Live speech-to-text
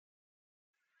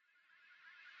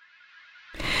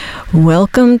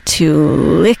Welcome to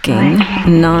Licking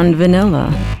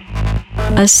Non-Vanilla,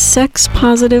 a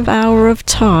sex-positive hour of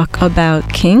talk about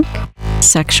kink,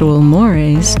 sexual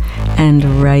mores, and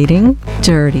writing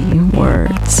dirty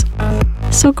words.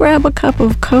 So grab a cup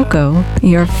of cocoa,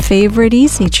 your favorite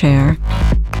easy chair,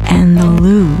 and the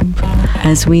lube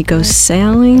as we go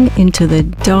sailing into the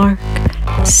dark,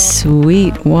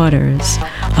 sweet waters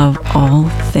of all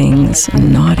things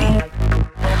naughty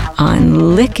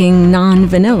on Licking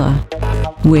Non-Vanilla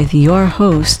with your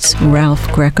hosts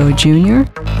Ralph Greco Jr.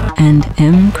 and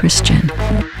M. Christian.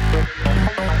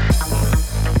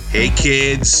 Hey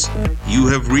kids, you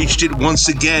have reached it once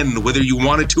again, whether you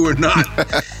wanted to or not.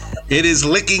 It is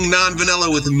Licking Non-Vanilla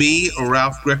with me,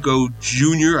 Ralph Greco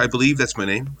Jr., I believe that's my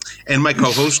name, and my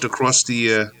co-host across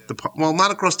well, not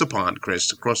across the pond,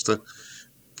 Chris, across a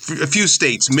few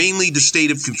states, mainly the state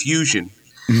of confusion,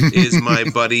 is my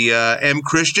buddy M.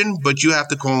 Christian, but you have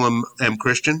to call him M.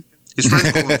 Christian. His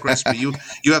friends call him Chris, but you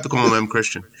have to call him M.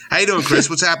 Christian. How you doing, Chris?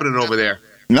 What's happening over there?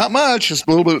 Not much. Just a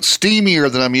little bit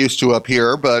steamier than I'm used to up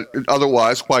here, but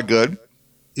otherwise quite good.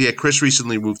 Yeah, Chris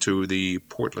recently moved to the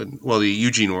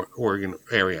Eugene, Oregon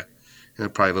area,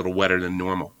 and probably a little wetter than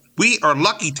normal. We are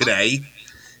lucky today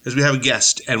as we have a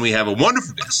guest, and we have a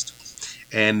wonderful guest.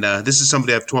 And this is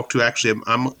somebody I've talked to. Actually,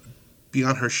 I'm be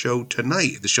on her show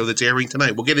tonight, the show that's airing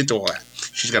tonight. We'll get into all that.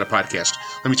 She's got a podcast.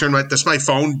 Let me turn that's my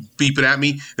phone beeping at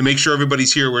me and make sure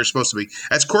everybody's here where it's supposed to be.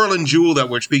 That's Corlin Jewell that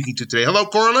we're speaking to today. Hello,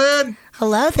 Corlin.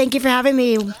 Hello. Thank you for having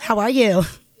me. How are you?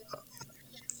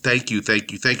 Thank you.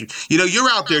 You know, you're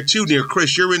out there too near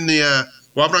Chris. You're in the,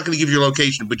 well, I'm not going to give you your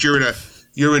location, but you're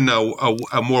in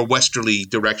a more westerly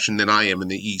direction than I am in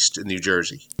the east in New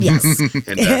Jersey. Yes.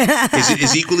 And, is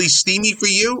it equally steamy for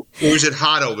you, or is it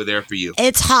hot over there for you?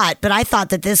 It's hot, but I thought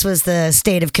that this was the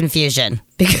state of confusion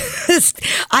because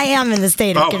I am in the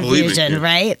state of confusion,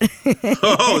 right?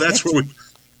 Oh, that's where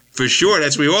for sure.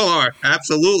 That's where we all are.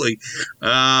 Absolutely.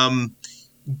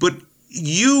 But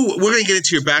we're going to get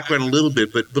into your background a little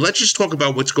bit, but let's just talk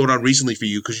about what's going on recently for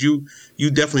you, because you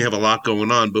definitely have a lot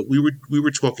going on. But we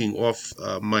were talking off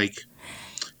mic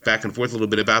back and forth a little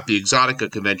bit about the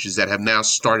Exotica conventions that have now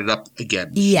started up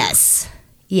again. Yes.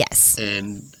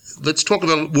 And let's talk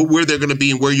about where they're going to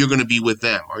be and where you're going to be with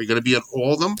them. Are you going to be at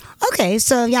all of them? Okay,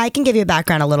 so yeah, I can give you a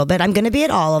background a little bit. I'm going to be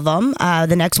at all of them.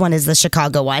 The next one is the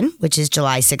Chicago one, which is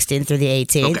July 16th through the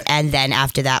 18th. Okay. And then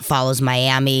after that follows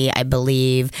Miami, I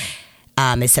believe.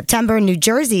 Is September. New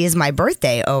Jersey is my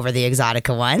birthday over the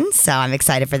Exotica one, so I'm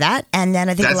excited for that. And then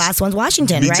I think the last one's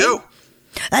Washington, right? Me too.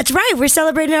 That's right. We're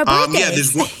celebrating our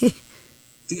birthdays.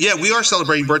 Yeah, we are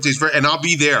celebrating birthdays, and I'll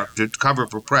be there to cover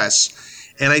for press.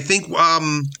 And I think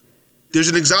there's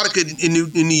an Exotica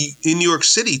in New York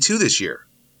City too this year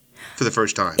for the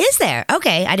first time. Is there?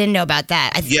 Okay, I didn't know about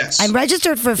that. Yes, I'm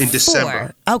registered for in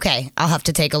December. Okay, I'll have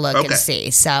to take a look and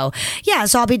see. So yeah,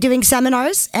 so I'll be doing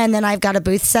seminars, and then I've got a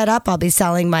booth set up. I'll be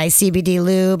selling my CBD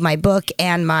lube, my book,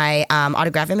 and my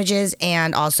autograph images,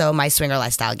 and also my swinger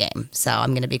lifestyle game. So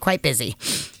I'm going to be quite busy.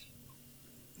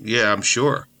 Yeah, I'm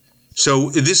sure. So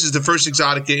this is the first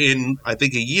Exotica in, I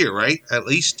think, a year, right? At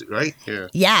least, right?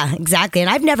 Yeah, exactly. And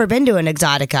I've never been to an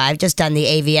Exotica. I've just done the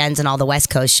AVNs and all the West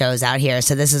Coast shows out here.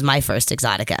 So this is my first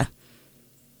Exotica.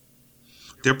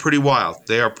 They're pretty wild.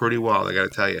 They are pretty wild, I got to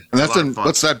tell you. And that's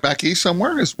what's that, back east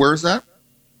somewhere? Where is that?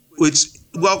 It's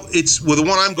the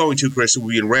one I'm going to, Chris, will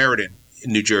be in Raritan,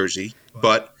 in New Jersey.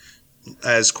 But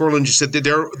as Corlin just said,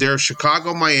 they're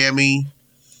Chicago, Miami.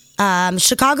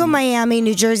 Chicago, Miami,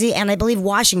 New Jersey, and I believe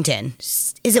Washington.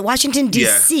 Is it Washington,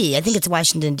 D.C.? Yeah. I think it's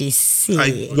Washington,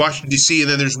 D.C. Washington, D.C.,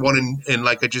 and then there's one in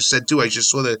like I just said, too. I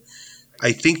just saw that.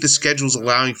 I think the schedule's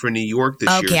allowing for New York this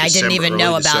year. Okay, I didn't even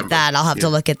know about that. I'll have to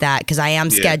look at that because I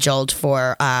am scheduled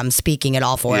for speaking at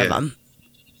all four of them.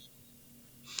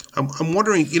 I'm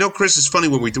wondering, Chris, it's funny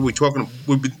when we talking.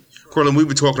 Corlin, we've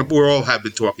been talking. We all have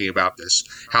been talking about this,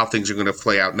 how things are going to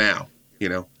play out now.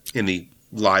 In the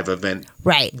live event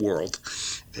world,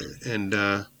 and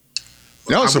I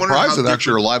was surprised that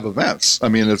actually are live events. I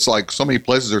mean, it's like so many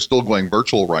places are still going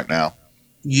virtual right now.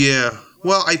 Yeah,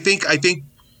 well, I think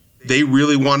they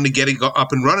really wanted to get it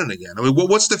up and running again. I mean,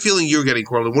 what's the feeling you're getting,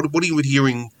 Corlin? What are you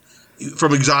hearing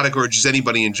from Exotica or just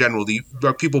anybody in general?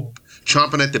 Are people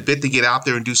chomping at the bit to get out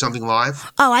there and do something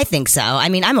live? Oh, I think so. I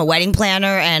mean, I'm a wedding planner,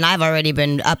 and I've already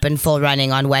been up and full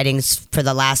running on weddings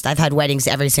I've had weddings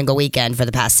every single weekend for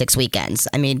the past 6 weekends.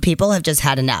 I mean, people have just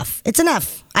had enough. It's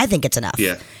enough. I think it's enough.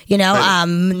 Yeah.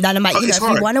 None of my, if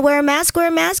you want to wear a mask, wear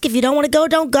a mask. If you don't want to go,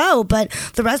 don't go. But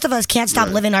the rest of us can't stop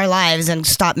living our lives and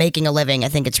stop making a living. I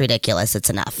think it's ridiculous. It's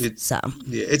enough.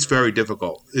 It's very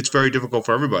difficult. It's very difficult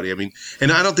for everybody. I mean,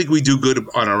 and I don't think we do good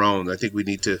on our own. I think we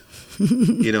need to,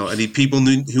 I need people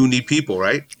who need people,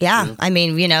 right? Yeah. I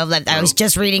mean, I was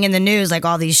just reading in the news, like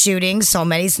all these shootings, so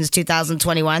many since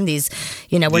 2021, these,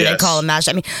 what do they call them?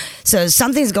 I mean, so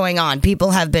something's going on.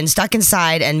 People have been stuck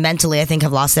inside and mentally, I think,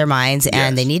 have lost their minds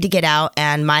and they need to get out.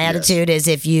 And my attitude is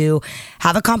if you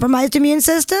have a compromised immune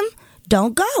system,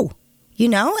 don't go.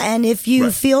 And if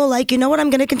you feel like, I'm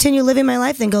going to continue living my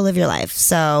life, then go live your life.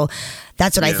 So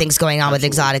that's what I think is going on with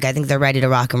Exotic. I think they're ready to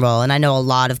rock and roll. And I know a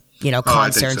lot of,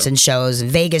 concerts and shows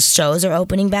and Vegas shows are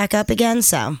opening back up again.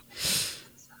 So.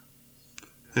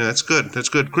 Yeah, that's good. That's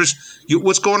good. Chris,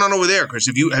 what's going on over there, Chris?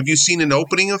 Have you seen an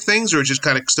opening of things, or it's just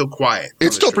kind of still quiet?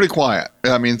 It's still pretty quiet.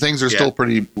 I mean, things are still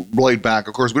pretty laid back.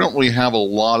 Of course, we don't really have a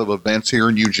lot of events here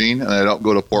in Eugene, and I don't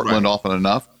go to Portland often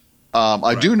enough.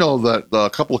 I do know that a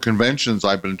couple of conventions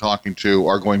I've been talking to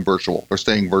are going virtual. They're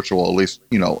staying virtual, at least,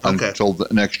 until the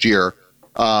next year.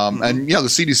 And the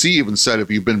CDC even said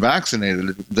if you've been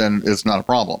vaccinated, then it's not a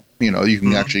problem. You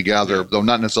can actually gather, though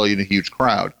not necessarily in a huge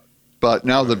crowd. But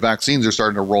now that vaccines are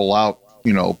starting to roll out,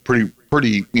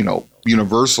 pretty,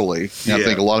 universally, I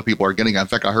think a lot of people are getting it. In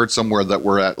fact, I heard somewhere that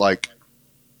we're at like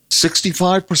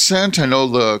 65%. I know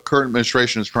the current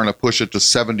administration is trying to push it to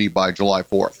 70 by July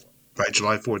 4th. By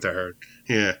July 4th, I heard.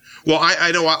 Yeah. Well,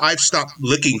 I know I've stopped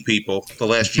licking people. The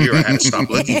last year, I had to stop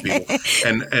licking people,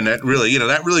 and that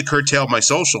really curtailed my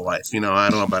social life. I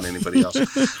don't know about anybody else.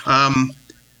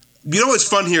 What's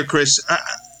fun here, Chris?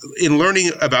 In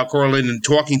learning about Cora Lind and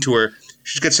talking to her,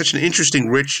 she's got such an interesting,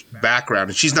 rich background,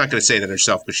 and she's not going to say that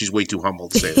herself because she's way too humble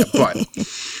to say that. But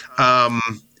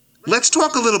let's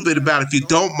talk a little bit about, if you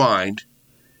don't mind.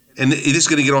 And it is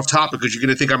going to get off topic because you're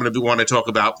going to think I'm going to want to talk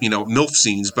about, MILF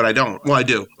scenes, but I don't. Well, I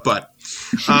do. But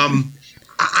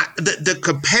the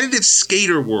competitive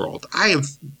skater world, I am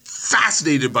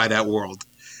fascinated by that world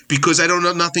because I don't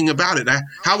know nothing about it.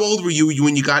 How old were you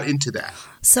when you got into that?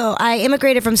 So I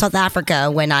immigrated from South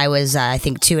Africa when I was, I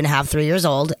think, 2.5, 3 years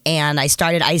old. And I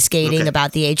started ice skating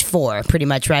about the age 4, pretty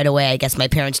much right away. I guess my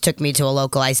parents took me to a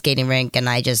local ice skating rink and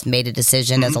I just made a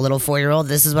decision as a little 4-year-old.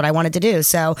 This is what I wanted to do.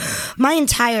 So my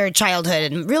entire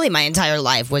childhood and really my entire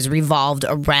life was revolved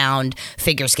around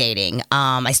figure skating.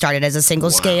 I started as a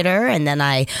single skater and then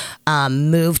I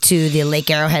moved to the Lake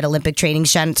Arrowhead Olympic Training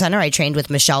Center. I trained with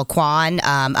Michelle Kwan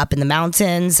up in the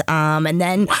mountains and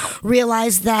then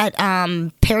realized that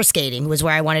pair skating was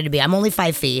where I wanted to be. I'm only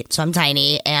 5 feet, so I'm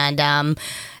tiny, and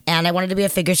I wanted to be a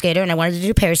figure skater, and I wanted to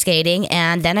do pair skating,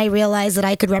 and then I realized that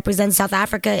I could represent South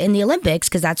Africa in the Olympics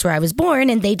because that's where I was born,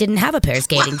 and they didn't have a pair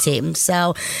skating team.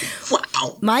 So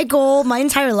my goal, my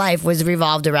entire life was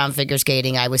revolved around figure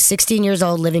skating. I was 16 years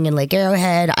old living in Lake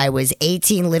Arrowhead. I was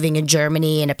 18 living in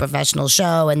Germany in a professional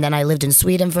show, and then I lived in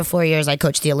Sweden for 4 years. I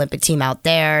coached the Olympic team out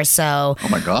there. So, oh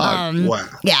my God. Wow.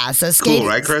 Yeah, so skating, cool,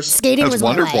 right, Chris? Skating That's was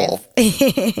wonderful. My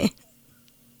life.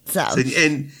 So.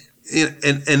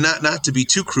 And not to be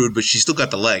too crude, but she still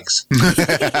got the legs.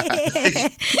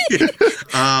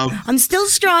 I'm still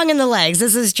strong in the legs.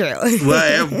 This is true. Well,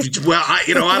 I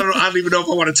don't even know if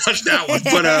I want to touch that one.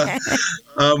 But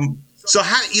so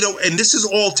how and this is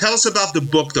all. Tell us about the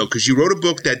book though, because you wrote a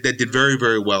book that did very,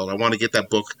 very well. And I want to get that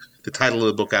book, the title of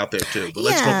the book, out there too. But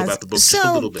let's talk about the book just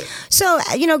a little bit. So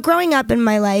growing up in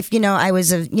my life, I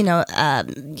was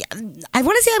I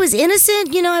want to say I was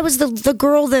innocent. I was the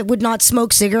girl that would not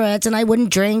smoke cigarettes and I wouldn't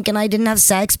drink and I didn't have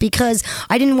sex because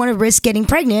I didn't want to risk getting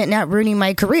pregnant and not ruining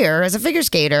my career as a figure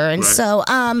skater. And so,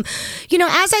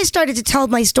 as I started to tell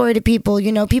my story to people,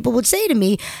 people would say to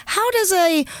me, "How does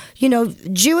a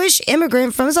Jewish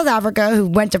immigrant from South Africa who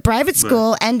went to private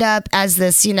school end up as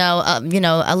this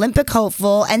Olympic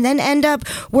hopeful and then end up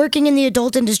working in the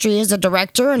adult industry as a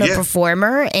director and a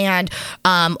performer and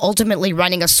ultimately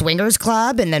running a swingers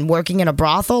club and then working in a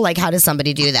brothel? Like, how does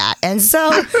somebody do that?" And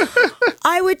so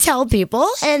I would tell people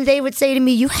and they would say to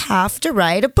me, "You have to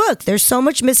write a book. There's so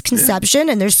much misconception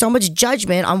and there's so much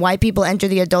judgment on why people enter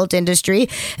the adult industry.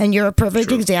 And you're a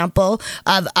perfect example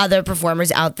of other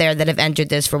performers out there that have entered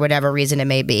this for whatever reason it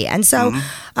may be." And so,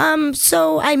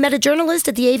 so I met a journalist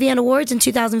at the AVN Awards in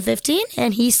 2015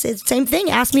 and he said the same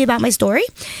thing, asked me about my story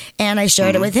and I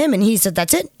shared it with him and he said,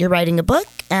 "That's it, you're writing a book."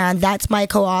 And that's my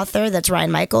co-author, that's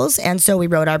Ryan Michaels. And so we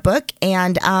wrote our book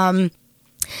and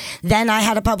then I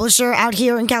had a publisher out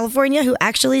here in California who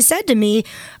actually said to me,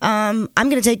 "I'm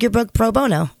going to take your book pro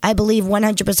bono. I believe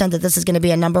 100% that this is going to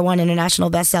be a #1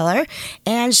 international bestseller."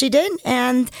 And she did.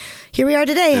 And here we are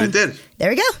today. And it did. There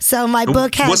we go. So my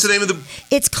book has... What's the name of the...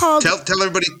 It's called... Tell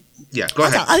everybody... go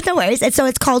ahead. Oh, no worries. And so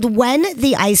it's called When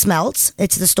the Ice Melts.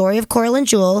 It's the story of Coral and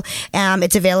Jewel.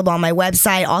 It's available on my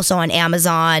website, also on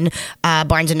Amazon,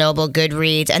 Barnes & Noble,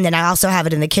 Goodreads. And then I also have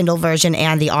it in the Kindle version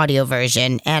and the audio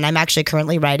version. And I'm actually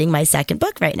currently writing my second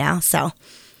book right now. So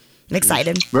I'm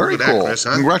excited. Very cool. Chris,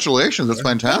 huh? Congratulations. That's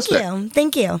fantastic.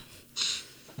 Thank you.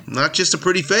 Not just a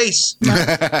pretty face. You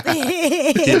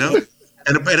know?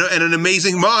 And an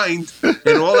amazing mind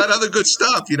and all that other good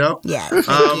stuff, you know? Yeah,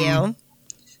 thank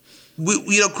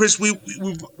you. Chris, we've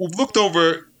looked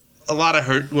over a lot of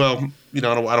her. Well, I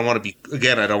don't want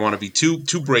to be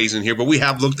too brazen here, but we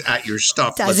have looked at your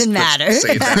stuff. Doesn't matter. Let's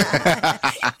say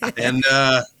that. and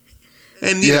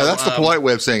that's the polite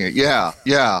way of saying it. Yeah.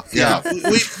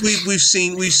 We've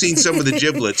seen some of the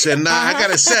giblets, and I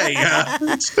gotta say,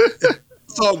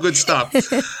 it's all good stuff.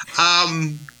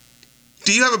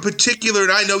 Do you have a particular,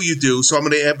 and I know you do,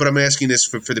 but I'm asking this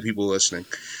for the people listening.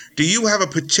 Do you have a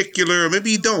particular, or maybe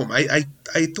you don't, I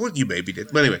thought you maybe did,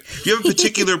 but anyway, do you have a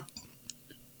particular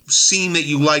scene that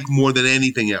you like more than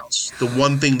anything else? The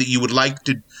one thing that you would like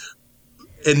to,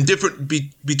 and different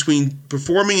between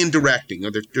performing and directing,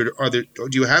 do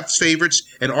you have favorites,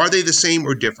 and are they the same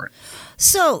or different?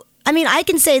 So, I mean, I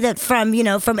can say that from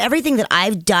everything that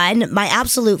I've done, my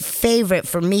absolute favorite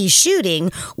for me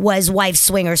shooting was Wife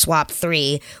Swinger Swap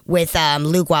 3 with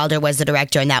Luke Wilder was the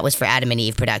director, and that was for Adam and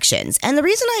Eve Productions. And the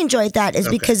reason I enjoyed that is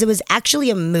because it was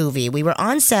actually a movie. We were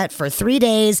on set for 3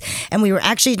 days, and we were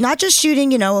actually not just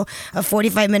shooting, a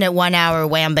 45-minute, 1 hour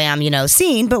wham bam,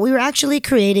 scene, but we were actually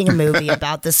creating a movie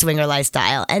about the swinger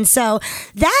lifestyle. And so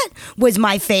that was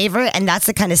my favorite, and that's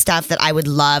the kind of stuff that I would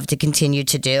love to continue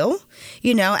to do.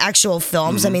 Actual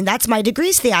films. Mm-hmm. I mean, that's my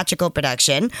degree's theatrical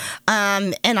production.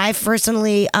 And I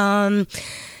personally,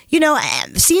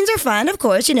 scenes are fun, of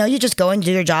course. You just go and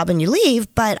do your job and you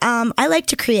leave. But I like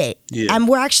to create. Yeah.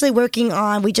 We're actually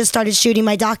we just started shooting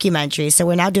my documentary. So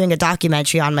we're now doing a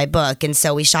documentary on my book. And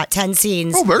so we shot 10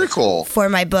 scenes. Oh, very cool. For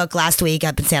my book last week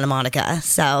up in Santa Monica.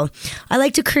 So I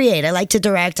like to create. I like to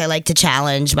direct. I like to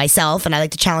challenge myself. And I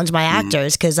like to challenge my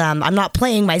actors because I'm not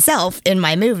playing myself in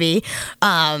my movie.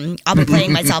 I'll be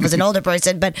playing myself as an older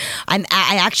person. But I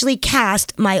actually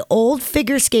cast my old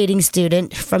figure skating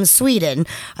student from Sweden.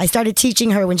 I started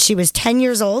teaching her when she was 10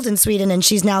 years old in Sweden, and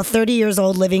she's now 30 years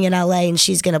old living in LA, and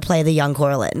she's going to play the young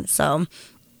Coraline. So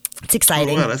it's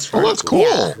exciting. Oh, wow, that's cool.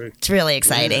 Yeah, it's really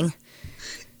exciting. Yeah.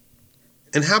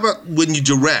 And how about when you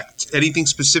direct? Anything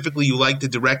specifically you like to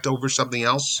direct over something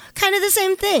else? Kind of the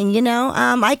same thing,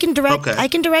 I can direct. Okay. I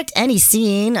can direct any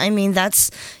scene. I mean,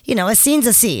 that's a scene's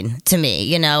a scene to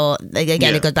me.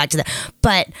 Again, It goes back to that.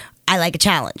 But I like a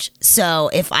challenge.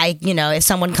 So if if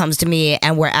someone comes to me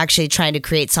and we're actually trying to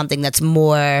create something that's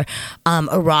more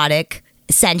erotic,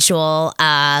 sensual,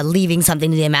 leaving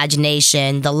something to the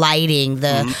imagination, the lighting,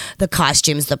 the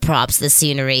costumes, the props, the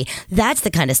scenery, that's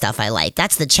the kind of stuff I like.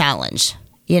 That's the challenge.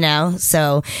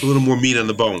 So a little more meat on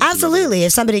the bone. Absolutely.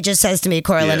 If somebody just says to me,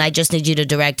 Coraline, I just need you to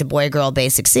direct a boy-girl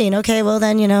basic scene. Okay, well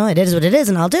then, it is what it is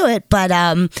and I'll do it. But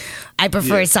I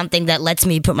prefer something that lets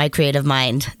me put my creative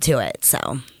mind to it.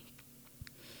 So.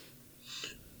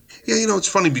 Yeah, it's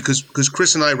funny because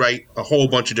Chris and I write a whole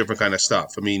bunch of different kind of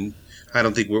stuff. I mean, I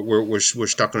don't think we're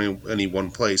stuck in any one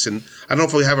place, and I don't know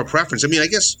if we have a preference. I mean, I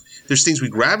guess there's things we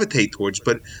gravitate towards,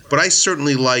 but I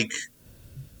certainly like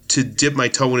to dip my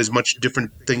toe in as much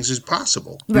different things as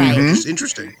possible. Right. It's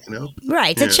interesting,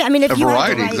 Right. Yeah. I mean, if a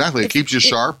variety, exactly. It keeps you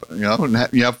sharp, and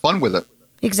you have fun with it.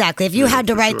 Exactly. If you had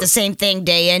to write the same thing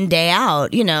day in, day out,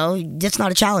 it's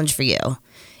not a challenge for you.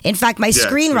 In fact, my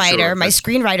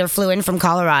screenwriter flew in from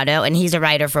Colorado, and he's a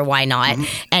writer for Why Not,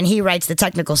 and he writes the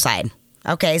technical side.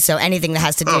 Okay, so anything that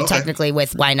has to do technically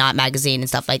with Why Not magazine and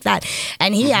stuff like that.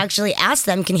 And he actually asked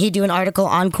them, can he do an article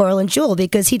on Coral and Jewel,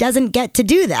 because he doesn't get to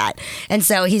do that. And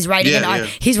so he's writing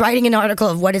he's writing an article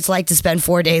of what it's like to spend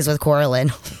 4 days with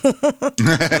Coraline.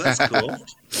 That's cool.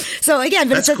 So again,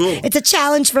 but it's a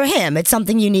challenge for him. It's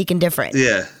something unique and different.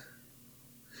 Yeah.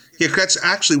 Yeah, that's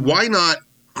actually Why Not.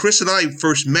 Chris and I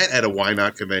first met at a Why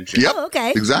Not convention. Yep. Oh,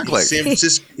 okay. Exactly. In San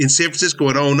Francisco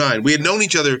in 2009. We had known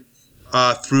each other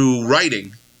through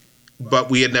writing, but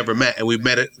we had never met, and we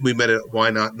met at Why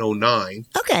Not in 2009.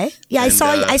 Okay. Yeah, I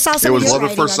saw some of your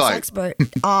writing on Sexpert.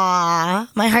 Aw,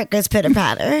 my heart goes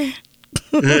pitter-patter.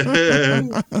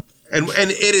 And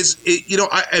it is,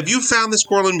 have you found this,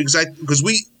 Coraline? Because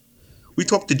we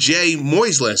talked to Jay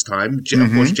Moyes last time.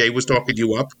 Of course, Jay was talking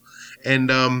you up. And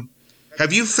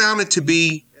have you found it to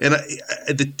be,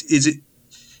 is it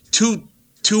too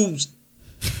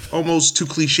almost too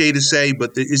cliche to say,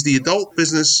 but is the adult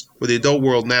business or the adult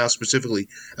world now specifically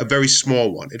a very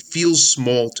small one? It feels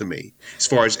small to me as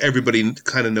far as everybody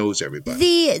kind of knows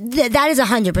everybody. That is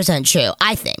 100% true.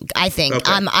 I think.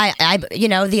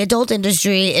 Okay. The adult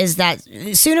industry is that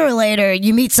sooner or later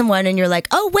you meet someone and you're like,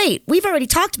 oh wait, we've already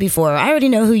talked before. I already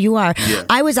know who you are. Yeah.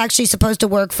 I was actually supposed to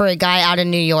work for a guy out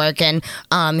in New York, and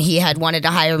he had wanted to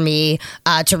hire me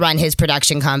to run his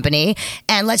production company.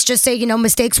 And let's just say,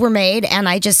 mistakes were made, and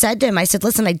I just said to him, I said,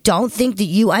 listen, I don't think that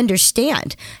you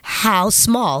understand how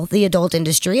small the adult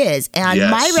industry is. And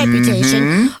my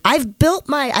reputation, I've built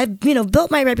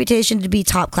my reputation to be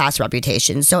top class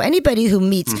reputation. So anybody who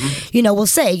meets, will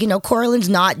say, Coralyn's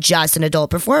not just an adult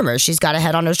performer. She's got a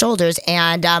head on her shoulders,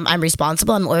 and I'm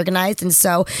responsible, I'm organized. And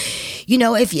so,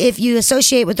 if you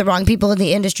associate with the wrong people in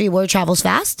the industry, word travels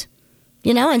fast.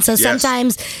 And so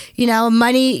sometimes,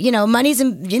 money's,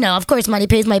 of course money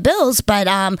pays my bills, but,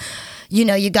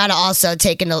 you got to also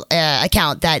take into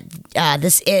account that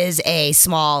this is a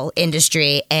small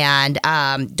industry, and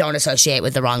don't associate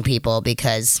with the wrong people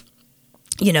because,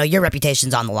 your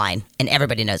reputation's on the line and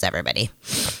everybody knows everybody.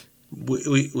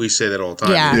 We say that all the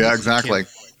time. Yeah, exactly.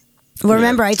 Well,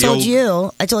 remember, I told you,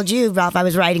 Ralph, I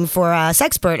was writing for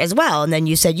Sexpert as well, and then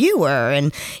you said you were,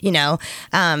 and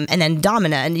and then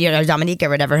Dominica,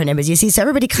 whatever her name is. You see, so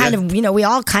everybody kind of, we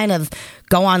all kind of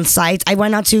go on sites. I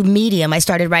went on to Medium. I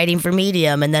started writing for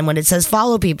Medium, and then when it says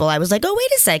follow people, I was like, oh,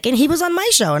 wait a second, he was on my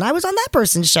show, and I was on that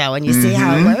person's show, and you see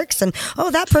how it works, and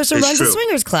that person runs a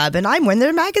swingers club, and I'm in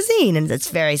their magazine, and it's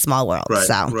a very small world. Right,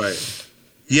 so. Right.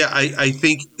 Yeah, I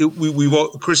think we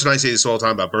Chris and I say this all the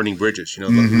time about burning bridges,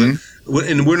 and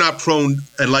we're not prone,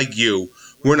 and like you,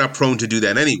 we're not prone to do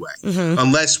that anyway,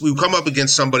 unless we come up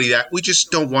against somebody that we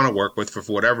just don't want to work with for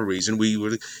whatever reason. We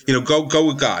would, go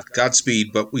with God,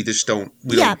 Godspeed, but we just don't,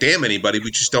 don't damn anybody.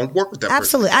 We just don't work with that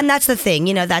Absolutely. person. And that's the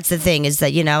thing, that's the thing is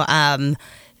that,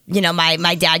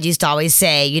 my dad used to always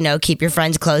say, keep your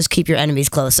friends close, keep your enemies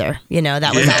closer.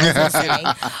 That was always his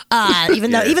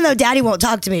saying. Even though Daddy won't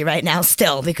talk to me right now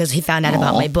still because he found out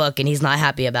about my book and he's not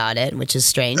happy about it, which is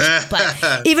strange.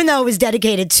 But even though it was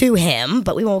dedicated to him,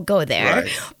 but we won't go there.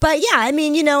 Right. But yeah,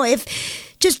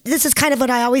 this is kind of what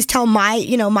I always tell my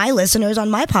listeners on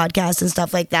my podcast and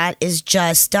stuff like that is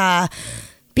just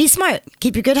be smart.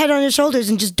 Keep your good head on your shoulders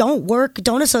and just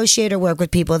don't associate or work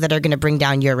with people that are going to bring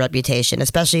down your reputation,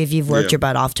 especially if you've worked your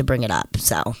butt off to bring it up.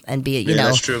 So, and be,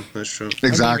 that's true.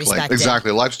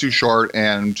 Exactly. Life's too short,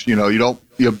 and,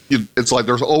 it's like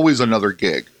there's always another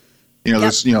gig.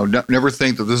 Never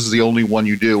think that this is the only one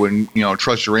you do, and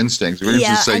trust your instincts. If you're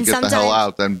just say get the hell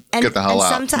out, then get the hell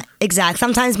out.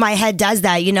 Sometimes my head does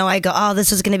that. I go, oh,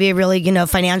 this is going to be a really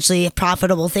financially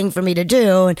profitable thing for me to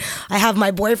do, and I have my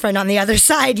boyfriend on the other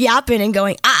side yapping and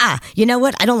going, you know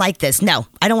what? I don't like this. No,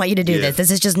 I don't want you to do this.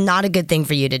 This is just not a good thing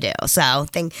for you to do. So,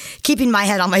 keeping my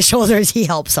head on my shoulders, he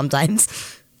helps sometimes.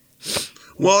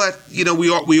 Well,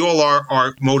 we all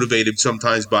are motivated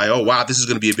sometimes by, oh wow, this is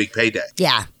going to be a big payday.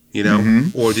 Yeah.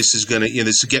 Or this is going to,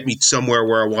 this will get me somewhere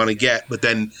where I want to get. But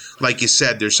then, like you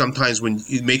said, there's sometimes when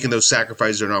you're making those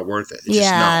sacrifices are not worth it. It's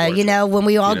just not worth it. When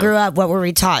we all grew up, what were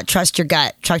we taught? Trust your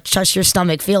gut, trust your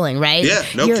stomach feeling, right? Yeah,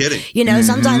 kidding.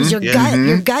 Sometimes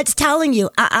your gut's telling you,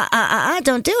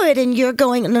 don't do it. And you're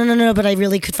going, no, but I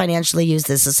really could financially use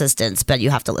this assistance. But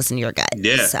you have to listen to your gut.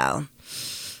 Yeah. So.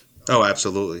 Oh,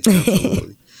 absolutely.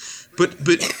 But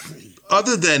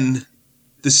other than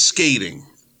the skating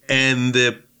and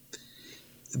the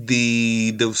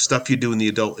stuff you do in the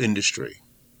adult industry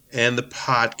and the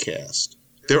podcast,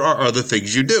 there are other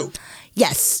things you do.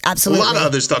 Yes, absolutely. A lot of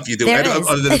other stuff you do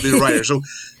other than being a writer. So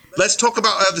let's talk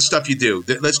about other stuff you do.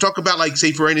 Let's talk about, like,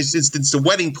 say, for instance, the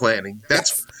wedding planning.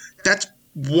 That's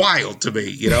wild to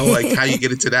me, like how you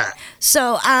get into that.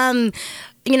 So,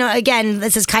 again,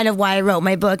 this is kind of why I wrote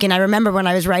my book. And I remember when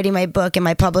I was writing my book and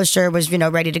my publisher was,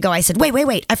 ready to go, I said,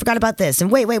 wait, I forgot about this.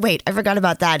 And wait, I forgot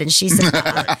about that. And she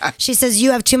said, she says,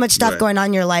 you have too much stuff going on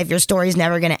in your life. Your story's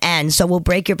never going to end. So we'll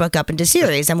break your book up into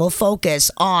series and we'll focus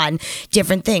on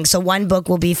different things. So one book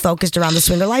will be focused around the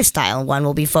swinger lifestyle. One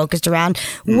will be focused around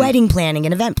wedding planning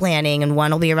and event planning. And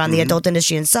one will be around the adult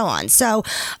industry and so on. So,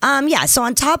 so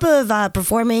on top of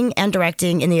performing and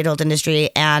directing in the adult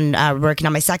industry and working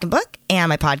on my second book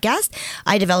and my podcast,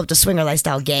 I developed a swinger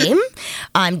lifestyle game.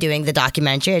 I'm doing the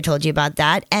documentary. I told you about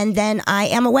that. And then I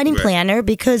am a wedding planner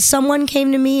because someone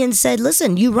came to me and said,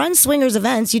 listen, you run swingers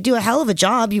events. You do a hell of a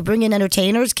job. You bring in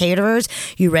entertainers, caterers,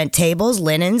 you rent tables,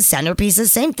 linens, centerpieces,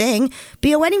 same thing.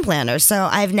 Be a wedding planner. So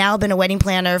I've now been a wedding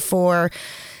planner for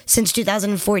since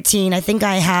 2014. I think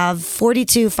I have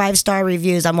 42 5-star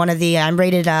reviews. I'm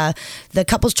rated the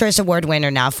Couples Choice Award winner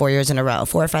now 4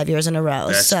 or 5 years in a row.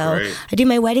 That's so great. I do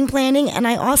my wedding planning, and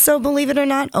I also, believe it or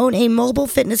not, own a mobile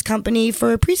fitness company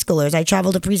for preschoolers. I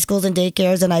travel to preschools and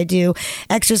daycares, and I do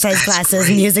exercise classes,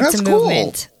 music to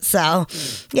movement. So,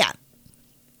 yeah.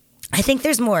 I think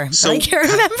there's more, but I can't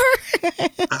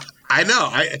remember. I know.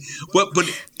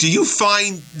 But do you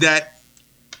find that,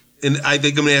 and I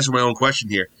think I'm going to answer my own question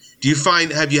here.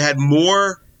 Have you had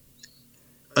more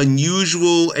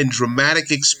unusual and dramatic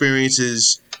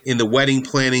experiences in the wedding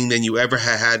planning than you ever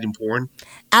had in porn?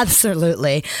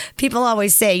 Absolutely. People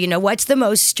always say, what's the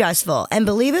most stressful? And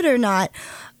believe it or not,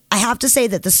 I have to say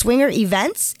that the swinger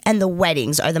events and the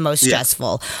weddings are the most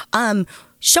stressful.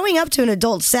 Showing up to an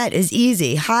adult set is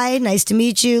easy. Hi, nice to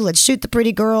meet you. Let's shoot the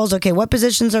pretty girls. Okay, what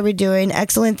positions are we doing?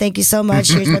 Excellent, thank you so much.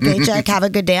 Here's my paycheck. Have a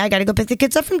good day. I got to go pick the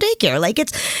kids up from daycare. Like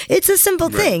it's a simple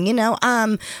thing,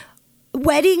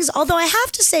 Weddings, although I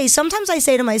have to say, sometimes I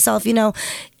say to myself,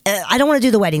 I don't want to do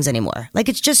the weddings anymore. Like,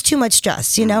 it's just too much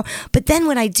stress, But then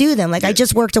when I do them, like I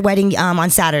just worked a wedding on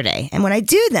Saturday, and when I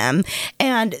do them,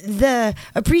 and the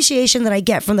appreciation that I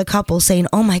get from the couple saying,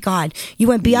 "Oh my God, you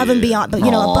went above and beyond, but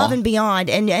above and beyond,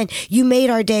 and you made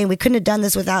our day, and we couldn't have done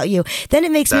this without you." Then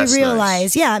it makes me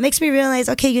realize, it makes me realize,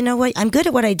 okay, you know what? I'm good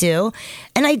at what I do,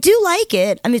 and I do like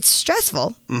it. I mean, it's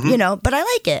stressful, but I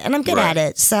like it, and I'm good at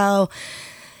it. So.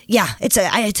 Yeah,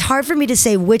 it's hard for me to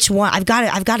say which one. I've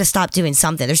got to stop doing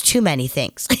something. There's too many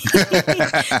things.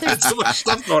 There's too much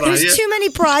stuff going on. There's too many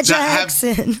projects.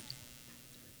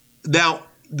 Now,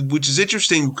 which is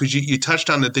interesting because you touched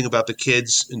on the thing about the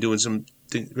kids and doing some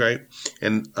thing, right?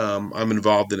 And I'm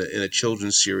involved in a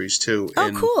children's series too. Oh,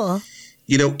 and, cool.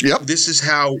 This is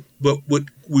how. But what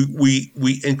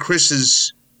we and Chris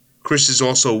is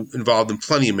also involved in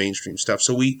plenty of mainstream stuff.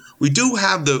 So we do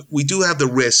have the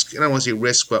risk, and I don't want to say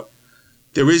risk, but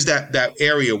there is that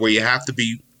area where you have to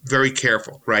be very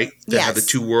careful, right? That how the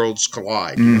two worlds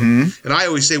collide. And I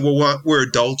always say, well, we're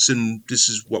adults, and this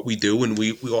is what we do, and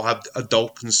we all have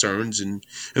adult concerns, and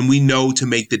we know to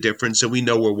make the difference, and we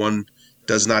know where one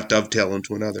does not dovetail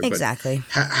into another. Exactly.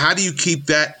 But how do you keep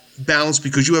that balance?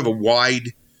 Because you have a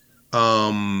wide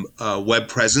web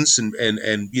presence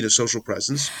and social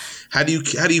presence. How do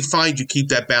you find you keep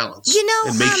that balance?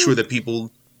 And make sure that people,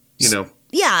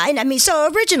 Yeah, and I mean, so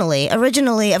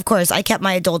originally, of course, I kept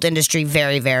my adult industry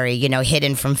very, very,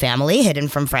 hidden from family, hidden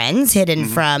from friends, hidden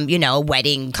from,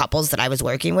 wedding couples that I was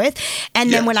working with.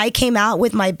 And then when I came out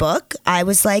with my book, I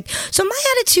was like, so my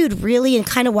attitude really, and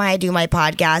kind of why I do my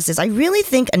podcast, is I really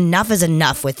think enough is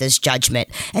enough with this judgment.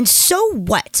 And so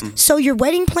what? So your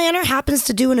wedding planner happens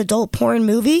to do an adult porn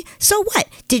movie? So what?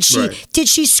 Did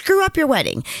she screw up your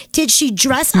wedding? Did she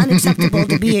dress unacceptable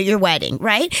to be at your wedding,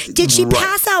 right? Did she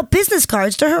pass out business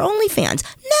cards to her OnlyFans?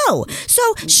 No. So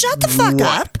shut the fuck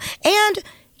up, and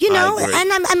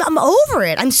and I'm over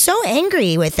it. I'm so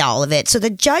angry with all of it. So the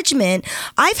judgment,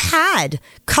 I've had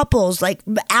couples like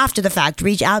after the fact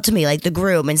reach out to me, like the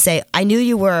groom, and say, I knew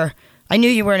you were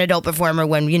an adult performer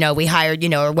when we hired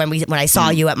or when I saw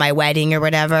you at my wedding or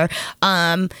whatever,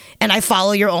 and I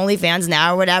follow your OnlyFans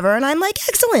now or whatever, and I'm like,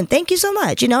 excellent, thank you so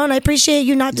much, and I appreciate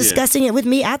you not discussing it with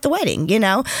me at the wedding,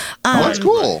 that's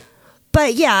cool.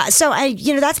 But yeah, so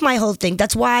that's my whole thing.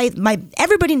 That's why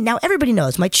everybody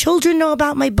knows. My children know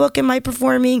about my book and my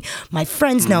performing. My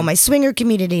friends know. My swinger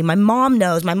community. My mom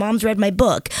knows. My mom's read my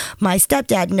book. My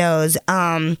stepdad knows.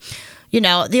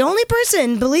 The only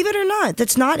person, believe it or not,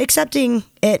 that's not accepting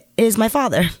it is my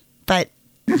father. But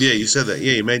yeah, you said that.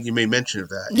 Yeah, you made mention of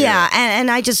that. Yeah,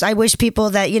 and I wish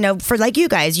people that, for like you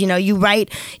guys, you write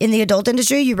in the adult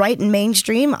industry, you write in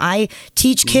mainstream. I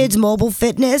teach kids mobile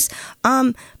fitness.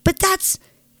 But that's,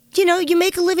 you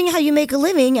make a living how you make a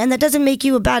living, and that doesn't make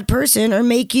you a bad person or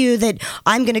make you that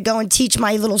I'm going to go and teach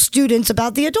my little students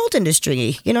about the adult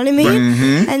industry. You know what I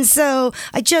mean? And so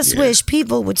I just wish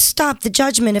people would stop the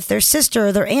judgment if their sister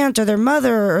or their aunt or their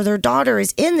mother or their daughter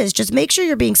is in this. Just make sure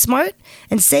you're being smart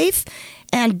and safe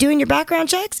and doing your background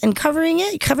checks and covering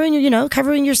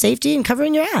your safety and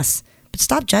covering your ass. But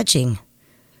stop judging.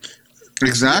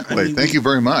 Exactly. Thank you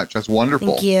very much. That's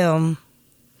wonderful. Thank you.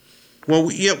 Well,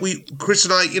 Chris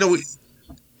and I,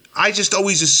 I just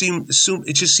always assume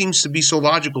it just seems to be so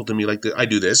logical to me. Like I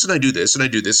do this and I do this and I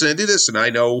do this and I do this, and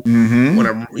I know when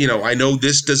I'm, I know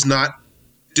this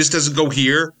doesn't go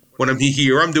here. When I'm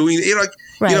here, I'm doing,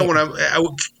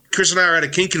 when Chris and I are at a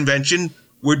kink convention,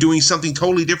 we're doing something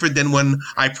totally different than when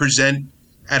I present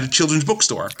at a children's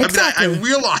bookstore. Exactly. I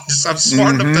realize I'm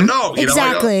smart enough to know.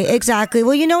 Exactly.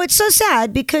 Well, it's so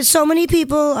sad because so many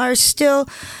people are still,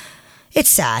 It's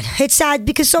sad. It's sad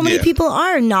because so many people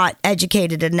are not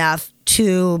educated enough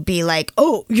to be like,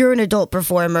 oh, you're an adult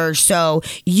performer, so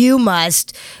you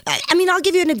must. I mean, I'll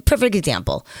give you a perfect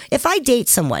example. If I date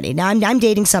somebody, now I'm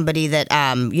dating somebody that,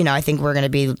 I think we're going to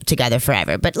be together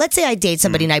forever. But let's say I date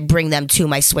somebody and I bring them to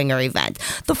my swinger event.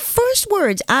 The first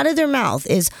words out of their mouth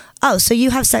is, oh, so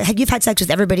you've had sex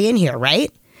with everybody in here,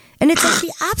 right? And it's like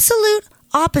the absolute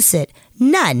opposite.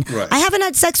 None. Right. I haven't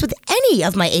had sex with any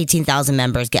of my 18,000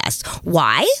 members guests.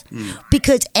 Why?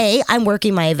 Because A, I'm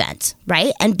working my event,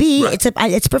 right? And B,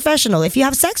 it's professional. If you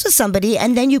have sex with somebody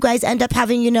and then you guys end up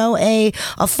having, a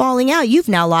falling out, you've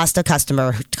now lost a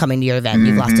customer coming to your event.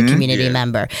 You've lost a community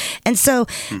member. And so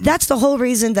that's the whole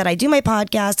reason that I do my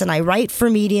podcast and I write for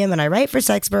Medium and I write for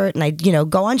Sexpert and I,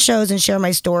 go on shows and share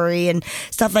my story and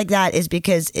stuff like that is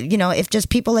because, if just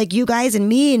people like you guys and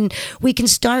me and we can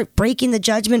start breaking the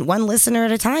judgment one listener at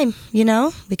a time,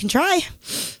 we can try.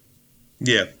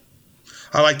 Yeah.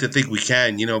 I like to think we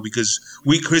can,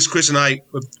 because Chris and I,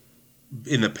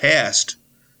 in the past,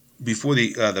 before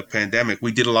the pandemic,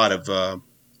 we did a lot of,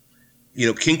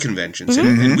 kink conventions.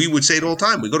 And we would say it all the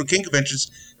time. We go to kink conventions,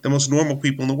 the most normal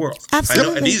people in the world. Absolutely.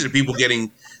 I know, and these are people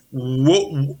getting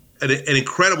an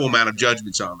incredible amount of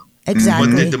judgments on them.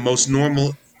 Exactly. But the most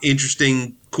normal,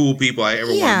 interesting, cool people I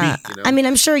ever want to meet. I mean,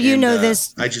 I'm sure you know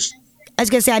this. I was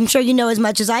going to say, I'm sure you know as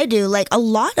much as I do. Like, a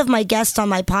lot of my guests on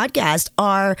my podcast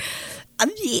are,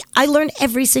 I learn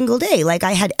every single day. Like,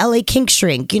 I had LA Kink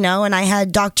Shrink, and I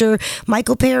had Dr.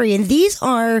 Michael Perry. And these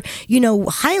are,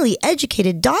 highly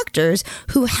educated doctors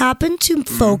who happen to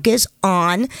focus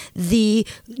on the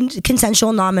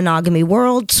consensual non-monogamy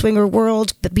world, swinger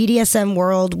world, BDSM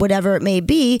world, whatever it may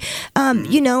be,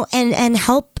 and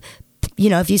help.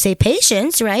 If you say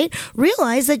patients, right,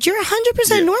 realize that you're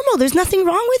 100% normal. There's nothing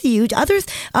wrong with you. Other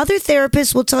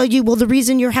therapists will tell you, well, the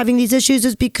reason you're having these issues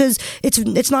is because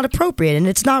it's not appropriate and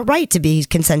it's not right to be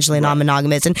consensually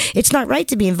non-monogamous and it's not right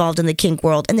to be involved in the kink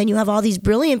world. And then you have all these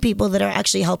brilliant people that are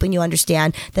actually helping you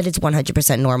understand that it's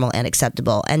 100% normal and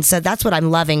acceptable. And so that's what I'm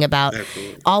loving about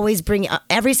always bringing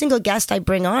every single guest I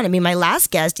bring on. I mean, my last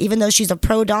guest, even though she's a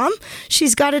pro dom,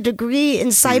 she's got a degree in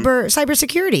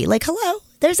cybersecurity. Like, hello.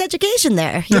 There's education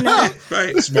there,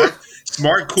 Right.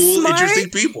 Smart, cool,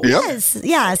 interesting people. Yes,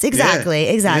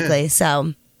 exactly. Yeah.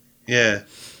 So. Yeah.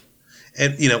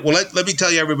 And, let me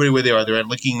tell you everybody where they are. They're at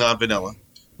Licking Non-Vanilla.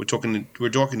 We're talking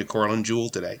to Carl and Jewel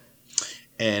today.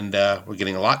 And we're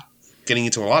getting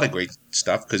into a lot of great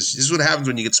stuff because this is what happens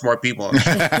when you get smart people on. you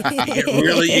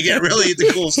get really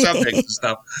into cool subjects and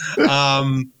stuff.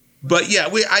 But yeah,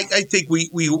 I think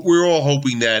we're all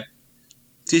hoping that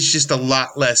there's just a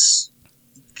lot less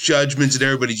judgments and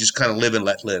everybody just kind of live and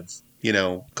let live,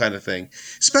 kind of thing.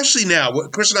 Especially now,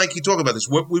 Chris and I keep talking about this.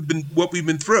 What we've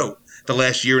been through the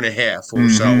last year and a half or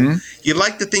so. You'd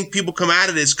like to think people come out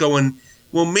of this going,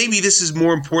 well, maybe this is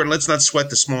more important. Let's not sweat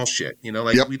the small shit.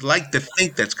 We'd like to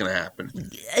think that's going to happen.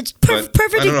 It's perfect.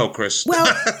 I don't know, Chris.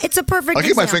 Well, it's a perfect. I'll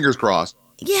keep my fingers crossed.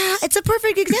 Yeah, it's a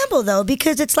perfect example though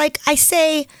because it's like I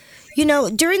say.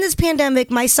 During this pandemic,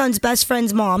 my son's best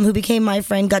friend's mom, who became my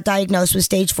friend, got diagnosed with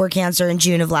stage 4 cancer in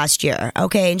June of last year.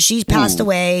 Okay, and she passed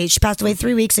away. She passed away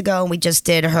 3 weeks ago, and we just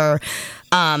did her,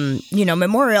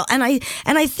 memorial. And I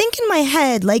think in my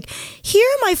head, like, here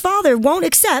my father won't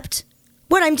accept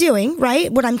what I'm doing, right?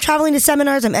 When I'm traveling to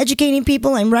seminars, I'm educating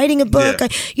people, I'm writing a book, and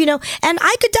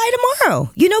I could die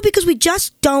tomorrow, because we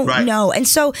just don't know. And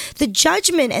so the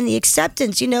judgment and the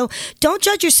acceptance, don't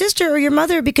judge your sister or your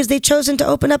mother because they've chosen to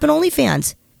open up an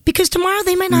OnlyFans. Because tomorrow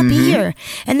they might not be here.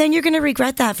 And then you're going to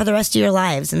regret that for the rest of your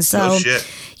lives. And so,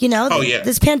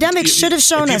 this pandemic should have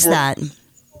shown us that.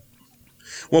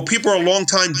 Well, people are a long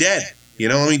time dead. And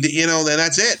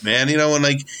that's it, man.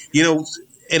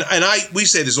 And we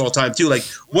say this all the time too. Like,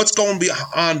 what's going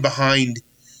on behind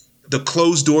the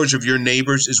closed doors of your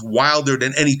neighbors is wilder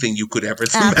than anything you could ever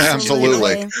imagine.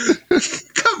 Absolutely.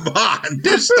 Come on,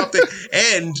 there's something.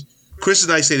 And Chris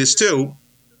and I say this too,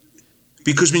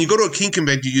 because when you go to a kink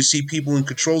convention, you see people in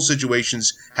control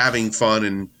situations having fun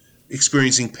and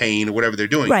experiencing pain or whatever they're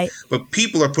doing. Right. But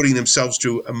people are putting themselves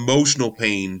through emotional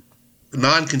pain,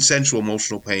 non-consensual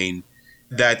emotional pain.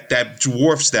 That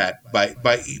dwarfs that by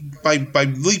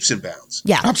leaps and bounds.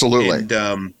 Yeah, absolutely.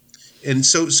 And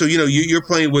so you're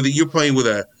playing with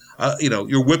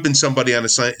you're whipping somebody on a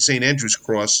St. Andrew's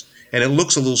cross, and it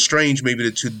looks a little strange maybe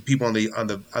to people on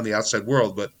the outside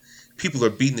world, but people are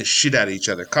beating the shit out of each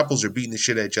other. Couples are beating the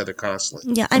shit out of each other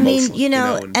constantly. Yeah, I mean,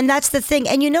 and that's the thing.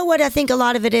 And you know what I think a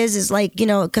lot of it is like,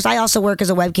 because I also work as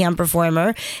a webcam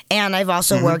performer, and I've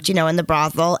also worked, in the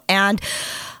brothel, and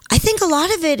I think a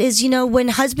lot of it is, when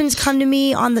husbands come to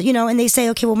me on the, and they say,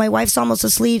 okay, well, my wife's almost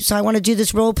asleep, so I want to do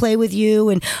this role play with you,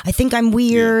 and I think I'm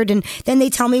weird, and then they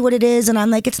tell me what it is, and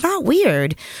I'm like, it's not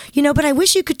weird, but I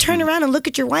wish you could turn around and look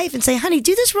at your wife and say, honey,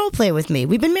 do this role play with me.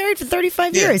 We've been married for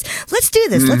 35 years. Let's do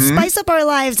this. Let's spice up our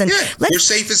lives, and we're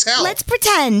safe as hell. Let's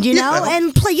pretend,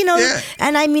 and play,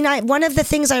 and I mean, one of the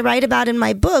things I write about in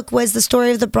my book was the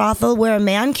story of the brothel where a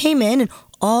man came in and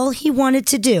all he wanted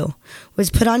to do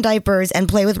was put on diapers and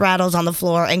play with rattles on the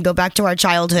floor and go back to our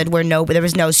childhood where there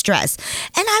was no stress.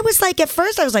 And I was like, at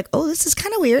first I was like, oh, this is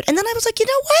kind of weird. And then I was like, you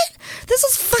know what? This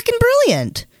is fucking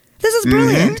brilliant. This is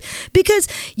brilliant because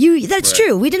that's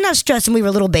true. We didn't have stress when we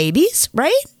were little babies,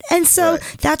 right? And so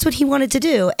that's what he wanted to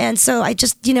do. And so I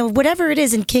just, whatever it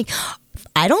is in kink,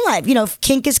 I don't like,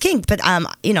 kink is kink, but, I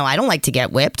don't like to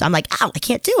get whipped. I'm like, ow, I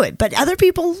can't do it. But other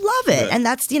people love it. And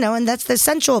that's, and that's the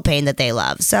sensual pain that they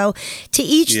love. So to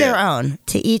each their own.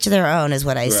 To each their own is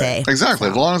what I say. Exactly.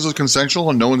 So. As long as it's consensual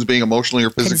and no one's being emotionally or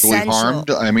physically harmed,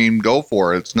 I mean, go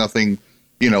for it. It's nothing,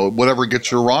 whatever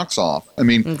gets your rocks off. I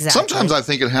mean, sometimes I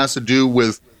think it has to do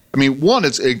with, one,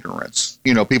 it's ignorance.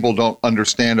 People don't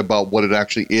understand about what it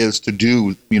actually is to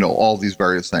do, all these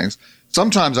various things.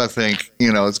 Sometimes I think,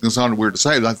 it's going to sound weird to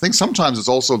say, but I think sometimes it's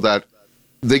also that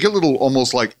they get a little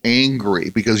almost like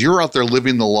angry because you're out there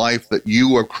living the life that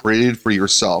you have created for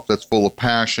yourself that's full of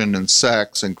passion and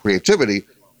sex and creativity,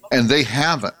 and they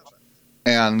haven't.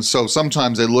 And so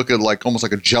sometimes they look at almost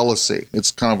like a jealousy.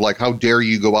 It's kind of like, how dare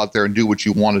you go out there and do what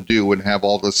you want to do and have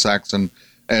all this sex and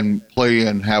play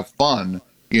and have fun,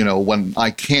 when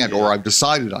I can't or I've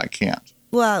decided I can't.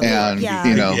 Well, and,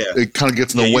 it kind of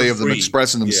gets in the way of them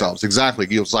expressing themselves. Exactly.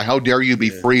 It's like, how dare you be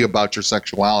free about your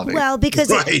sexuality? Well, because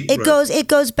it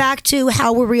goes back to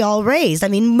how were we all raised. I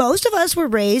mean, most of us were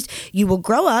raised, you will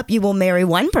grow up, you will marry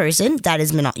one person. That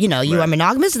is, you are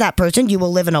monogamous to that person. You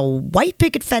will live in a white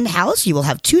picket fence house. You will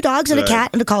have 2 dogs and a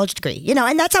cat and a college degree,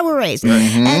 and that's how we're raised.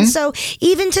 And so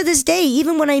even to this day,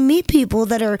 even when I meet people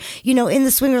that are, in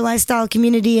the swinger lifestyle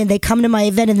community and they come to my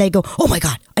event and they go, oh my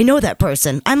God, I know that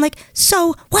person. I'm like,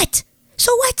 So what?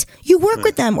 You work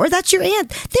with them, or that's your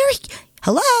aunt.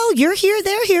 Hello, you're here,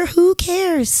 they're here. Who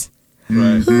cares?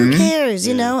 Who cares?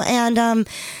 And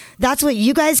that's what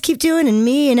you guys keep doing, and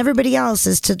me and everybody else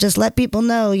is to just let people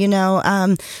know.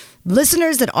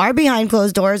 Listeners that are behind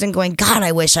closed doors and going, God,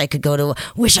 I wish I could go to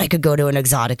an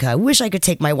Exotica. I wish I could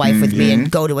take my wife with me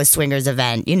and go to a swingers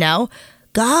event.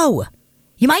 Go.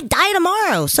 You might die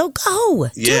tomorrow, so go.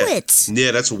 Do it. Yeah,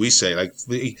 that's what we say. Like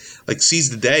seize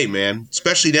the day, man.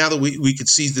 Especially now that we could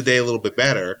seize the day a little bit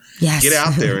better. Yes. Get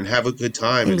out there and have a good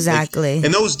time. Exactly.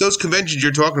 And those conventions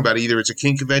you're talking about, either it's a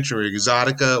kink convention or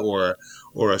Exotica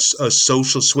or a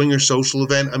social social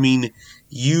event. I mean,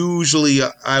 usually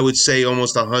I would say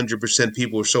almost 100%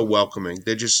 people are so welcoming.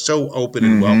 They're just so open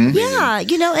and welcoming. Yeah,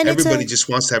 and everybody just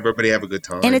wants to have everybody have a good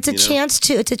time. And it's a chance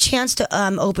to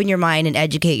open your mind and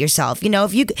educate yourself.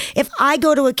 If I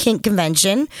go to a kink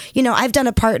convention, I've done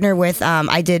a partner with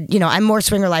I'm more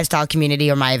swinger lifestyle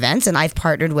community or my events, and I've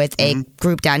partnered with a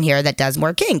group down here that does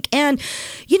more kink. And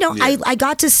I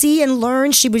got to see and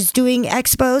learn. She was doing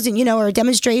expos and or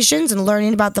demonstrations and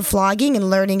learning about the flogging and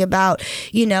learning about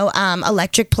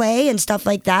electric play and stuff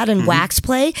like that and wax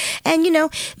play. And,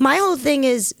 my whole thing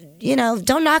is,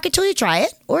 don't knock it till you try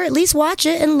it, or at least watch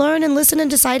it and learn and listen and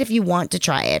decide if you want to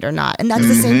try it or not. And that's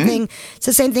the same thing. It's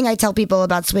the same thing I tell people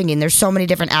about swinging. There's so many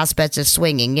different aspects of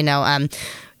swinging,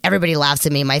 Everybody laughs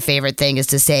at me. My favorite thing is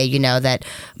to say, that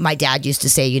my dad used to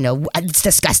say, it's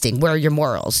disgusting. Where are your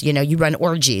morals? You run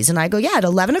orgies. And I go, yeah, at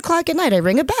 11 o'clock at night, I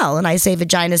ring a bell and I say,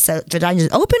 vagina's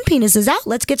open, penis is out.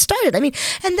 Let's get started. I mean,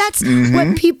 and that's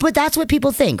what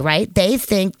people think, right? They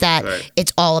think that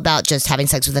it's all about just having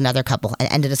sex with another couple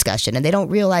and end of discussion. And they don't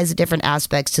realize the different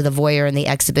aspects to the voyeur and the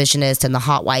exhibitionist and the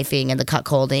hot wifing and the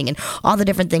cuckolding and all the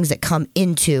different things that come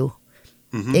into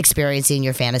experiencing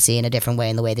your fantasy in a different way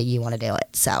in the way that you want to do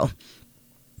it. So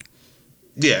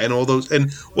yeah, and all those,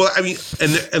 and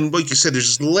like you said,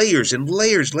 there's just layers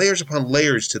upon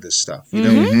layers to this stuff,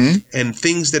 and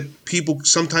things that people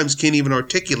sometimes can't even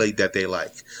articulate that they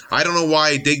like. I don't know why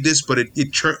I dig this, but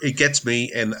it gets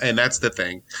me, and that's the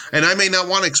thing. And I may not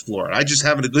want to explore it. I just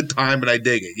having a good time and I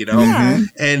dig it,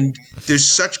 And there's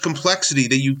such complexity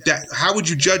that how would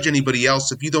you judge anybody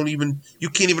else if you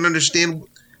can't even understand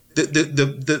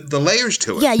the layers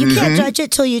to it. Yeah, you can't judge it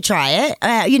till you try it,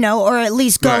 or at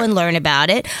least go and learn about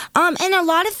it. And a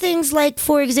lot of things, like,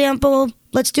 for example,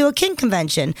 let's do a kink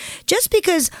convention. Just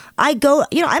because I go,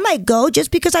 I might go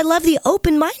just because I love the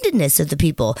open-mindedness of the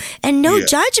people and no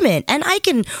judgment. And I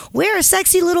can wear a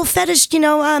sexy little fetish,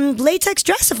 latex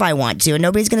dress if I want to, and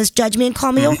nobody's going to judge me and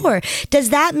call me a whore. Does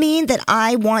that mean that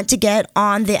I want to get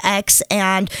on the X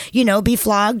and, be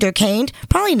flogged or caned?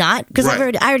 Probably not, because I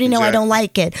already know I don't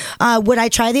like it. Would I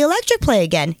try the electric play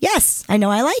again? Yes, I know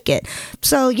I like it.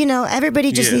 So,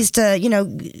 everybody just needs to,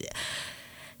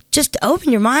 just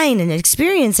open your mind and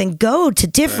experience and go to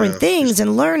different things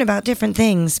and learn about different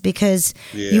things, because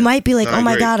you might be like, oh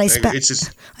my God, I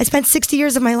spent 60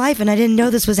 years of my life and I didn't know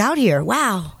this was out here.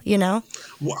 Wow,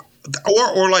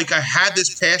 Or like I had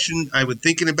this passion, I've been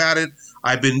thinking about it.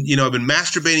 I've been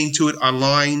masturbating to it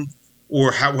online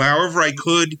or however I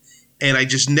could. And I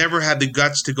just never had the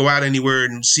guts to go out anywhere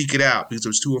and seek it out because I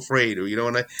was too afraid,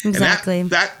 Exactly. And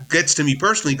that gets to me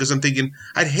personally, because I'm thinking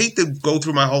I'd hate to go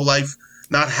through my whole life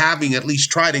not having at least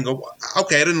tried and go,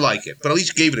 okay, I didn't like it, but at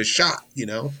least gave it a shot,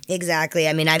 Exactly.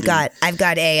 I mean, I've got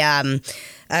a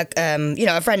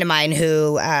friend of mine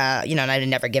who, and I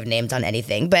never give names on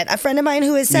anything, but a friend of mine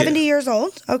who is 70 years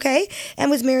old, okay, and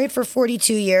was married for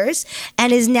 42 years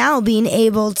and is now being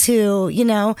able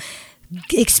to,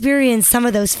 experience some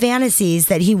of those fantasies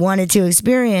that he wanted to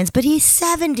experience, but he's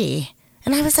 70.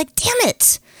 And I was like, damn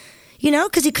it,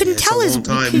 because he couldn't tell his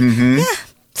time. Yeah.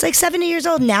 It's like 70 years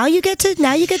old. Now you get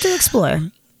to explore.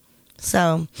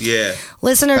 So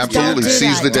listeners, absolutely. Don't do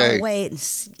Seize that. the day. Don't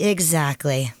wait.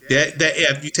 Exactly.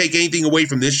 If you take anything away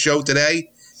from this show today,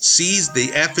 seize the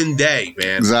effing day,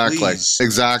 man. Exactly. Please.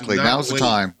 Exactly. Now's the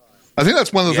time. I think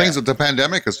that's one of the things that the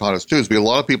pandemic has taught us too, is a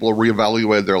lot of people have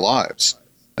reevaluated their lives.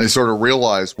 And they sort of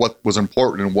realized what was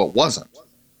important and what wasn't.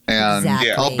 And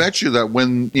I'll bet you that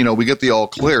when, we get the all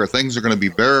clear, things are going to be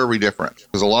very different,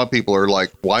 because a lot of people are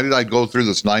like, why did I go through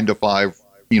this 9 to 5,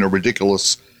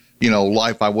 ridiculous,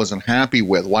 life I wasn't happy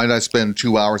with? Why did I spend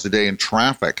 2 hours a day in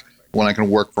traffic when I can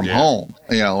work from home?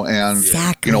 And,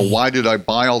 why did I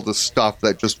buy all this stuff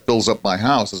that just fills up my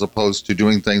house as opposed to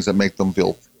doing things that make them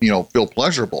feel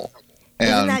pleasurable?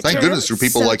 And thank goodness through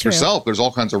people like yourself, there's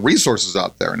all kinds of resources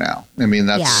out there now. I mean,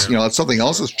 that's, that's something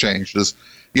else has changed is,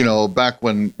 back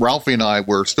when Ralphie and I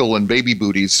were still in baby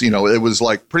booties, it was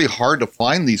like pretty hard to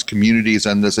find these communities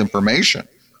and this information.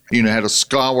 Had to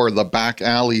scour the back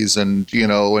alleys and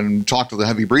talk to the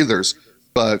heavy breathers.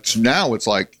 But now it's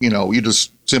like, you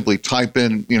just simply type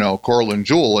in, Coral and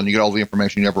Jewel, and you get all the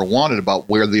information you ever wanted about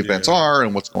where the events are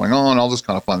and what's going on, all this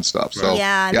kind of fun stuff. So,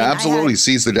 absolutely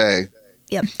seize the day.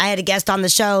 Yep. I had a guest on the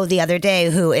show the other day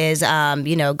who is,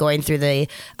 going through the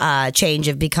change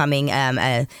of becoming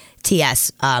a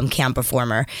TS camp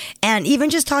performer. And even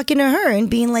just talking to her and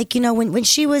being like, when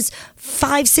she was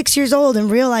 5-6 years old and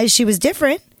realized she was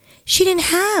different,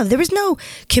 there was no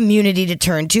community to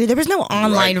turn to. There was no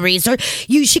online research.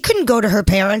 She couldn't go to her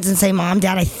parents and say, Mom,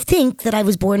 Dad, I think that I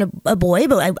was born a boy,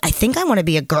 but I think I want to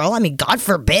be a girl. I mean, God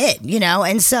forbid,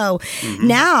 And so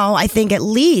now I think at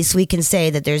least we can say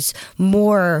that there's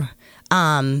more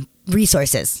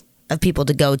resources of people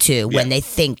to go to when they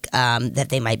think that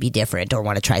they might be different or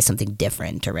want to try something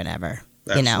different or whatever,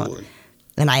 Absolutely.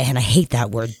 And I hate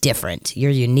that word different.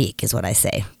 You're unique is what I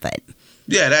say, but...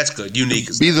 Yeah, that's good. Unique.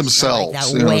 Be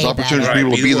themselves. There's opportunities for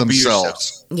people to be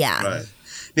themselves. Yeah. Right.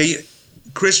 Now,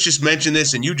 Chris just mentioned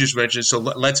this, and you just mentioned it, so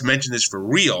let's mention this for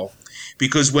real.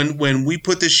 Because when we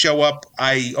put this show up,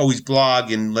 I always blog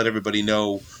and let everybody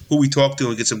know who we talk to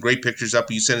and get some great pictures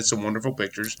up. You sent us some wonderful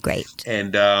pictures. Great.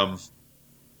 And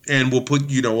we'll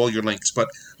put, all your links. But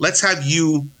let's have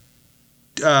you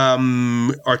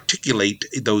articulate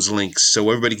those links so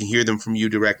everybody can hear them from you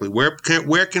directly. Where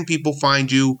can people find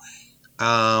you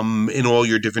in all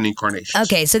your different incarnations?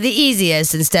 Okay, so the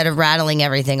easiest, instead of rattling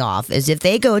everything off, is if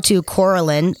they go to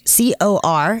Coralyn,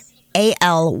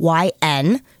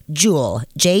 CORALYN, Jewel,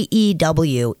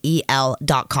 JEWEL.com.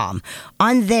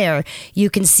 On there, you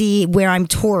can see where I'm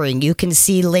touring. You can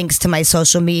see links to my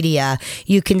social media.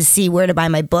 You can see where to buy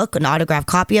my book, an autographed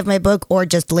copy of my book, or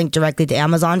just link directly to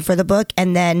Amazon for the book.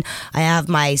 And then I have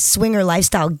my Swinger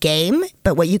Lifestyle game.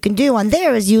 But what you can do on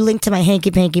there is you link to my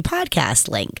Hanky Panky podcast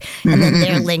link. And then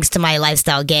there are links to my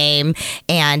lifestyle game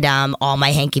and all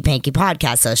my Hanky Panky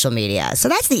podcast social media. So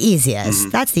that's the easiest.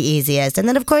 That's the easiest. And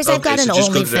then, of course, I've got an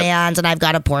OnlyFans and I've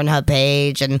got a Pornhub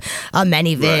page and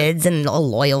many vids and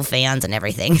loyal fans and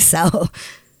everything. So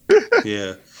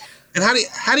yeah. And how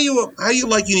do you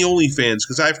liking the OnlyFans?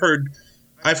 Because I've heard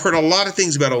a lot of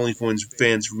things about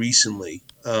OnlyFans recently.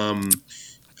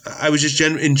 I was just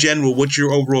in general, what's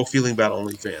your overall feeling about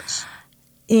OnlyFans?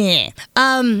 Yeah.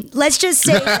 Let's just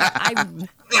say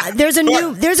there's a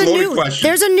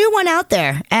new one out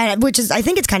there, and which is, I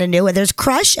think it's kind of new. And there's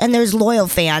Crush and there's Loyal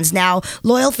Fans. Now,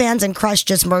 Loyal Fans and Crush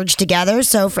just merged together.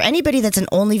 So for anybody that's an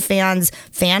OnlyFans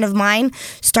fan of mine,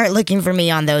 start looking for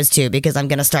me on those two, because I'm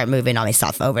gonna start moving all my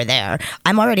stuff over there.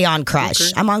 I'm already on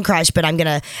Crush. Okay. I'm on Crush, but I'm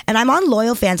on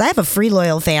Loyal Fans. I have a free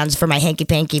Loyal Fans for my Hanky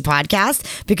Panky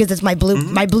podcast, because it's my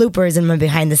my bloopers and my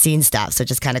behind the scenes stuff. So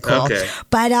just kind of cool. Okay.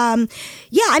 But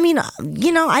yeah, I mean,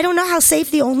 I don't know how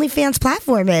safe the OnlyFans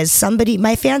platform is.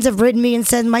 My fans have written me and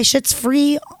said my shit's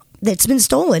free. That's been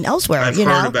stolen elsewhere. I've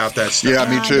heard about that stuff. Yeah,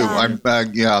 me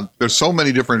too. There's so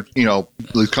many different,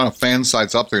 these kind of fan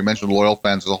sites up there. You mentioned Loyal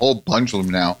Fans. There's a whole bunch of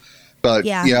them now. But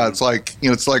it's like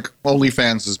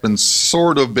OnlyFans has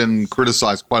been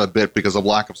criticized quite a bit because of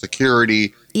lack of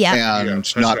security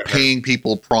and not paying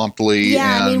people promptly.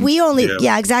 Yeah, I mean, we only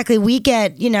exactly. We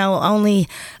get only,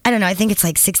 I don't know, I think it's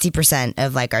like 60%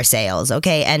 of like our sales.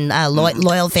 Okay, and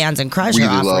Loyal Fans and Crush are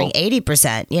offering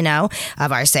 80%,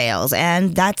 of our sales,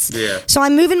 and that's so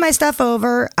I'm moving my stuff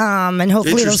over, and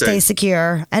hopefully it'll stay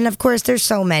secure. And of course, there's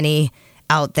so many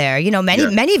out there,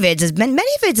 ManyVids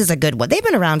is a good one. They've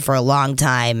been around for a long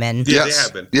time, and they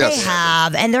have been. They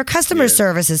have, and their customer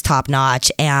service is top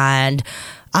notch. And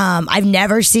I've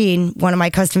never seen one of my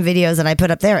custom videos that I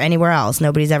put up there anywhere else.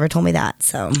 Nobody's ever told me that.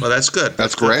 So, well, that's good.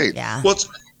 That's great. Yeah. Well,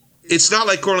 it's not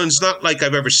like, Corlin, it's not like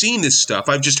I've ever seen this stuff.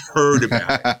 I've just heard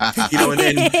about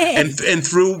it. And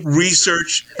through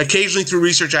research, occasionally through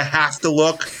research, I have to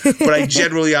look, but I'm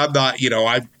not.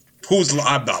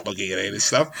 I'm not looking at any of this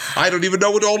stuff. I don't even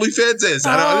know what OnlyFans is.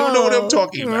 I don't even know what I'm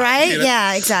talking about. Right?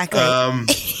 Yeah, exactly.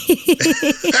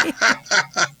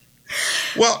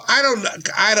 Well,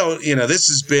 I don't. This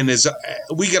has been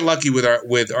we get lucky with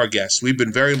our guests. We've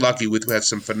been very lucky we have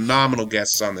some phenomenal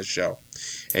guests on the show,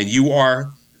 and you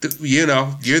are. You're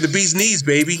the bee's knees,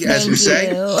 baby, as we say.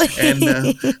 And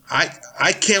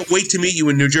I can't wait to meet you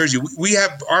in New Jersey. We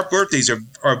have our birthdays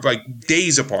are like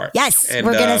days apart. Yes, and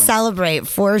we're gonna celebrate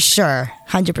for sure,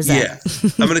 100%. Yeah,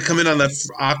 I'm gonna come in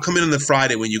I'll come in on the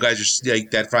Friday when you guys are like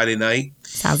that Friday night.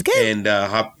 Sounds good. And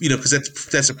because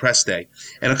that's a press day,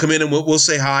 and I'll come in and we'll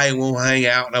say hi and we'll hang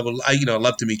out. And I'd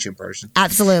love to meet you in person.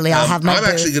 Absolutely, I'll have my I'm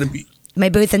booth. Actually gonna be my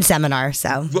booth and seminar.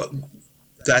 So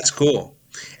that's cool.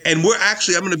 And I'm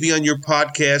going to be on your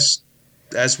podcast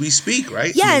as we speak,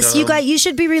 right? Yes, you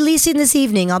should be releasing this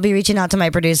evening. I'll be reaching out to my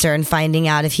producer and finding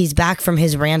out if he's back from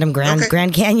his random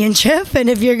Grand Canyon trip and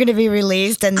if you're going to be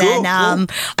released. And then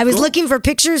I was looking for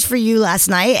pictures for you last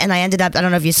night, and I ended up, I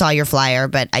don't know if you saw your flyer,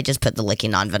 but I just put the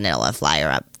Licking on Vanilla flyer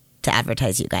up to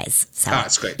advertise you guys. So.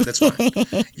 That's great. That's fine.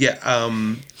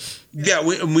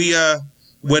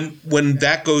 When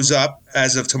that goes up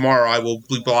as of tomorrow, I will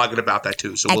be blogging about that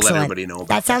too. So we'll let everybody know about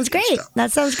that. Sounds great.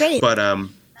 That sounds great. But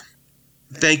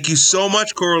thank you so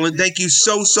much, Corlin. Thank you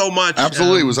so much.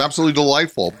 Absolutely. It was absolutely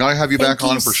delightful. Now I have you back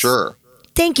on for sure.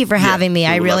 Thank you for having me.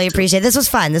 I really appreciate it. This was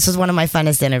fun. This was one of my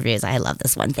funnest interviews. I love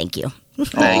this one. Thank you.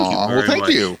 Thank you. Well, thank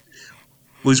you. It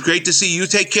was great to see you.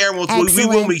 Take care. We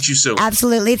will meet you soon.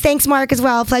 Absolutely. Thanks, Mark, as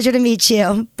well. Pleasure to meet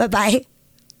you. Bye-bye.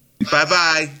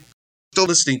 Bye-bye. Still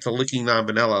listening to Licking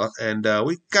Non-Vanilla, and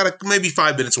we got maybe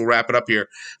 5 minutes. We'll wrap it up here.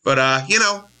 But,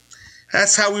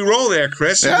 that's how we roll there,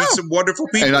 Chris. Yeah. Meet some wonderful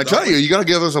people. And I tell you got to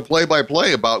give us a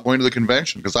play-by-play about going to the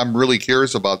convention, because I'm really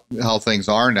curious about how things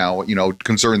are now,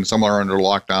 considering some are under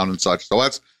lockdown and such. So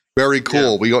that's very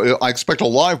cool. Yeah. I expect a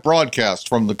live broadcast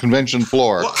from the convention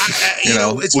floor. Well,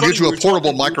 we'll get you a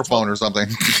portable microphone or something.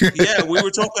 Yeah, we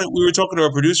were talking to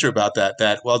our producer about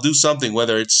that I'll do something,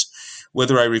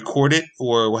 whether I record it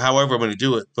or however I'm going to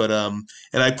do it. But and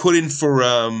I put in for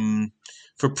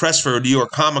press for New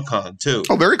York Comic Con too.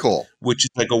 Oh, very cool. Which is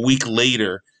like a week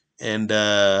later. And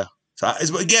so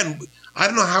again, I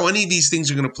don't know how any of these things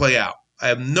are going to play out. I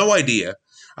have no idea.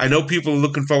 I know people are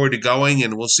looking forward to going,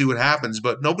 and we'll see what happens,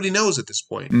 but nobody knows at this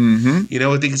point. Mm-hmm.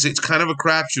 I think it's kind of a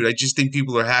crapshoot. I just think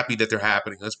people are happy that they're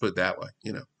happening. Let's put it that way.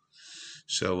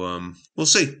 So we'll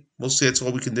see. That's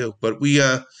all we can do. But we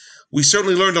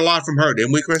certainly learned a lot from her,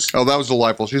 didn't we, Chris? Oh, that was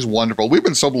delightful. She's wonderful. We've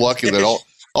been so lucky that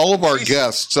all of our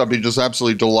guests have been just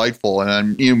absolutely delightful.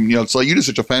 And it's like you do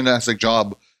such a fantastic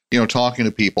job, talking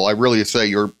to people. I really say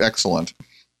you're excellent.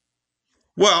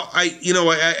 Well, I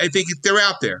think they're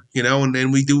out there,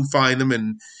 and we do find them.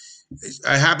 And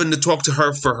I happened to talk to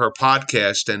her for her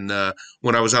podcast. And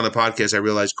when I was on the podcast, I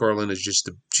realized Corlin is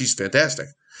she's fantastic.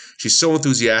 She's so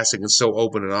enthusiastic and so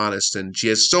open and honest, and she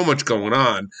has so much going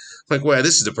on. Like, wow,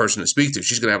 this is the person to speak to.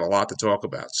 She's going to have a lot to talk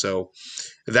about. So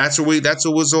that's what it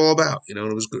was all about.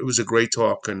 It was a great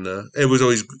talk, and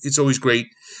it's always great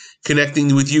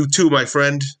connecting with you too, my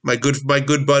friend, my good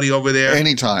buddy over there.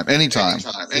 Anytime.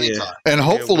 Yeah. And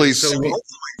hopefully,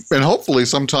 And hopefully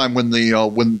sometime when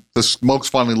the smoke's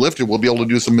finally lifted, we'll be able to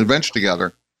do some adventure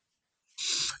together.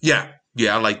 Yeah,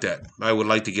 I like that. I would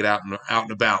like to get out and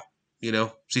about,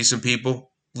 see some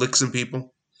people, lick some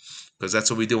people, because that's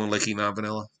what we do in Licking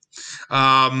Non-Vanilla.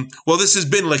 Well, this has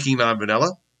been Licking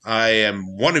Non-Vanilla. I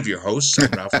am one of your hosts. I'm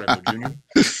Ralph Greco Jr.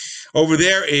 Over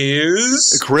there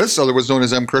is Chris, otherwise known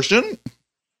as M. Christian.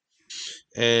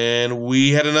 And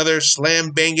we had another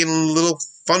slam-banging little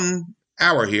fun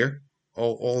hour here.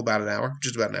 All about an hour,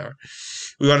 just about an hour.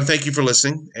 We want to thank you for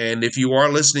listening. And if you are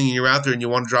listening and you're out there and you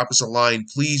want to drop us a line,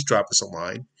 please drop us a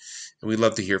line. And we'd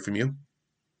love to hear from you.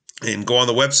 And go on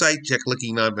the website, check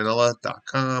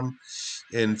lickingnonvanilla.com.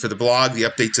 And for the blog, the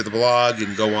update to the blog,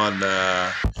 and go on.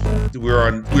 We're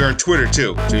on Twitter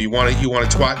too. So you want to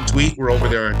twat and tweet? We're over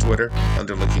there on Twitter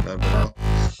under Licking Non-Vanilla.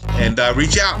 And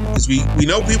reach out, because we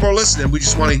know people are listening. We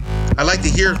just want to. I'd like to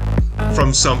hear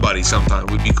from somebody sometime.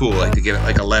 It would be cool, like to get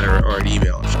like a letter or an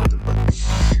email or something. But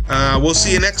we'll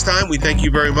see you next time. We thank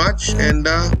you very much, and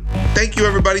thank you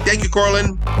everybody. Thank you,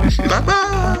 Corlin. Bye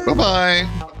bye. Bye bye.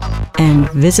 And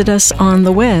visit us on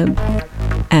the web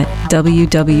at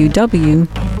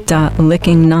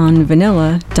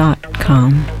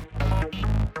www.lickingnonvanilla.com.